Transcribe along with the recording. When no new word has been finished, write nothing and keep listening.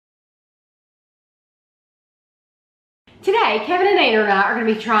Today, Kevin and Andrew and I are going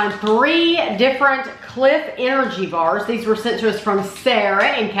to be trying 3 different CLIF Energy Bars. These were sent to us from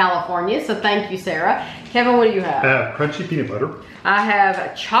Sarah in California, so thank you, Sarah. Kevin, what do you have? I have crunchy peanut butter. I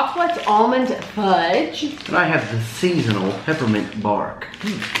have Chocolate Almond Fudge. And I have the seasonal Peppermint bark.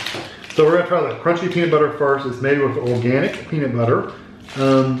 So we're going to try the crunchy peanut butter first. It's made with organic peanut butter.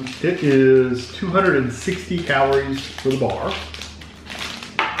 It is 260 calories for the bar.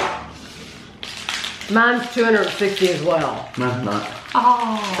 Mine's 260 as well. Mine's not.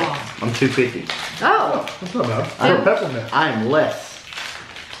 Oh. I'm 250. Oh. That's not bad. For peppermint. I am less.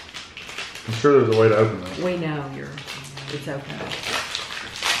 I'm sure there's a way to open that. We know it's okay.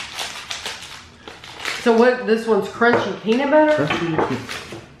 So what, this one's crunchy peanut butter?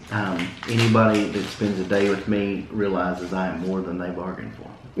 Anybody that spends a day with me realizes I am more than they bargained for.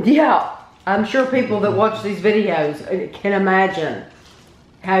 Yeah. I'm sure people that watch these videos can imagine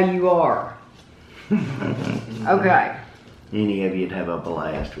how you are. Okay. Any of you'd have a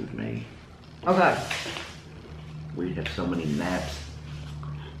blast with me. Okay. We'd have so many naps.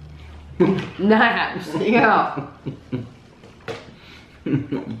 Naps, yeah.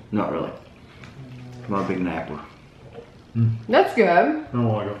 Not really. I'm a big napper. That's good. I don't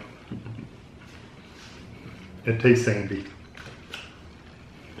like it. It tastes sandy.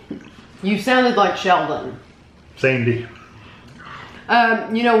 You sounded like Sheldon. Sandy.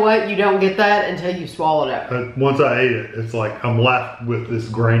 You know what? You don't get that until you swallowed it. Once I ate it, it's like I'm left with this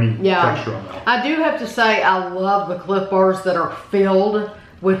grainy texture on it. I do have to say I love the CLIF bars that are filled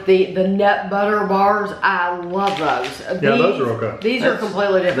with the nut butter bars. I love those. Yeah, those are okay. These are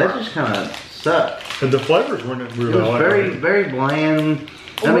completely different. That just kind of suck. And the flavors weren't really It was very bland.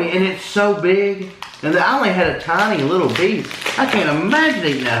 I mean, and it's so big. And I only had a tiny little piece. I can't imagine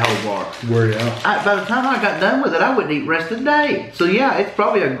eating that whole bar. Where yeah. By the time I got done with it, I wouldn't eat the rest of the day. So yeah, it's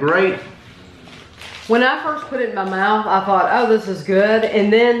probably a great. When I first put it in my mouth, I thought, oh, this is good.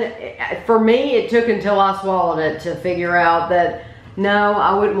 And then for me, it took until I swallowed it to figure out that, no,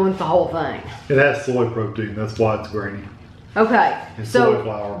 I wouldn't want the whole thing. It has soy protein. That's why it's grainy. Okay. And so soy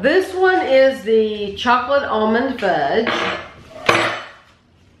flour. This one is the Chocolate Almond Fudge.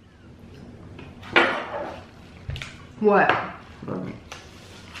 What?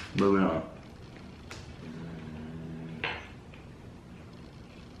 Moving on.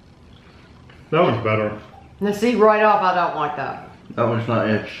 That one's better. Now see, right off, I don't like that. That one's not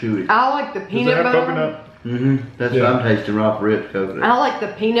as chewy. I like the peanut Does it have butter. coconut? Mm-hmm. That's what I'm tasting right off rip, coconut. I like the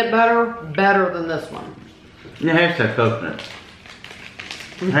peanut butter better than this one. It has to have coconut.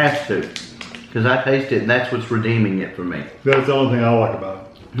 It has to. Because I taste it and that's what's redeeming it for me. That's the only thing I like about it.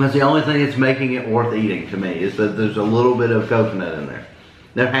 That's the only thing that's making it worth eating to me, is that there's a little bit of coconut in there.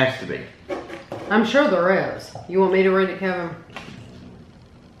 There has to be. I'm sure there is. You want me to read it, Kevin?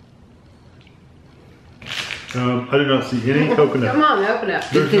 I do not see any coconut. Come on, open it.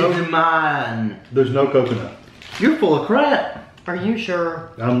 This is mine. There's no coconut. You're full of crap. Are you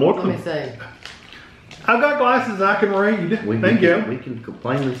sure? I'm looking. Let me see. I've got glasses I can read. Thank you. We can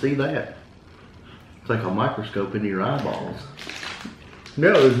plainly see that. It's like a microscope into your eyeballs.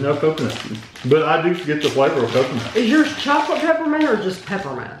 No, there's no coconut. But I do get the flavor of coconut. Is yours chocolate peppermint or just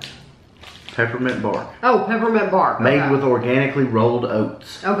peppermint? Peppermint bark. Oh, peppermint bark. Made okay. with organically rolled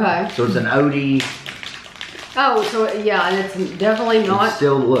oats. Okay. So it's an oaty. Oh, so yeah, and it's definitely not.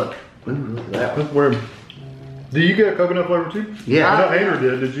 Still, look. Ooh, look at that one. That's weird. Do you get a coconut flavor too? Yeah. I know Andrew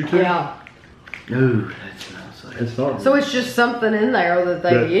did. Did you too? Yeah. Ooh, that smells like. It's not. So it's just something in there that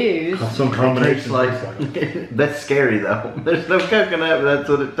they use. Some combination. That's scary though. There's no coconut, but that's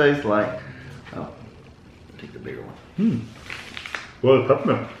what it tastes like. Oh, take the bigger one. Well, the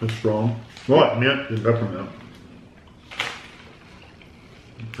peppermint is strong. I like mint and peppermint.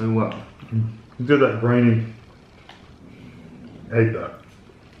 And what? You did that grainy. I hate that.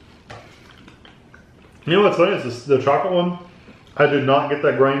 You know what's funny is the chocolate one, I did not get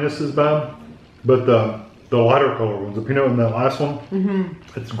that graininess as bad, but the lighter color ones, the peanut in that last one,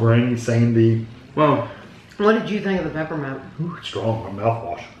 it's grainy, sandy. Well, what did you think of the peppermint? Ooh, it's strong, my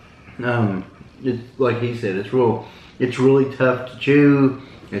mouthwash. It's like he said, it's really tough to chew.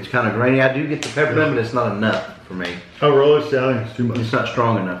 It's kind of grainy. I do get the peppermint, but it's not enough for me. Oh really? See, I think it's too much. It's not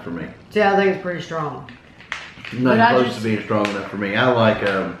strong enough for me. See, I think it's pretty strong. Not close to being strong enough for me. I like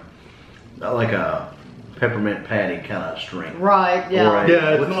a peppermint patty kind of string. Right, yeah.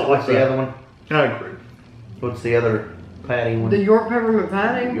 Yeah, it's not like what's the that. other one? I agree. What's the other patty one? The York peppermint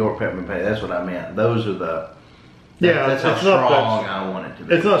patty? York peppermint patty. That's what I meant. Those are the. Yeah, that's how it's not strong that, I want it to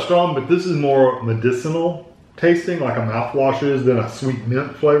be. It's not strong, but this is more medicinal tasting, like a mouthwash is, than a sweet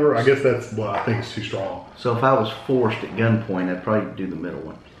mint flavor. I guess that's what I think is too strong. So if I was forced at gunpoint, I'd probably do the middle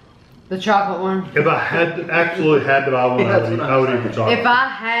one. The chocolate one. If I had to buy one, Yeah, I would eat the chocolate. If I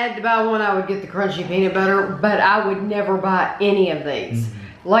had to buy one, I would get the crunchy peanut butter, but I would never buy any of these.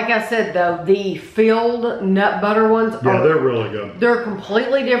 Like I said though, the filled nut butter ones they're really good. They're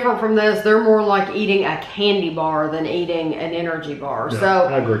completely different from this. They're more like eating a candy bar than eating an energy bar. Yeah, so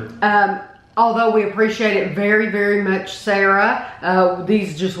I agree. Although we appreciate it very, very much, Sarah,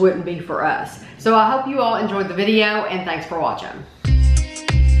 these just wouldn't be for us. So I hope you all enjoyed the video, and thanks for watching.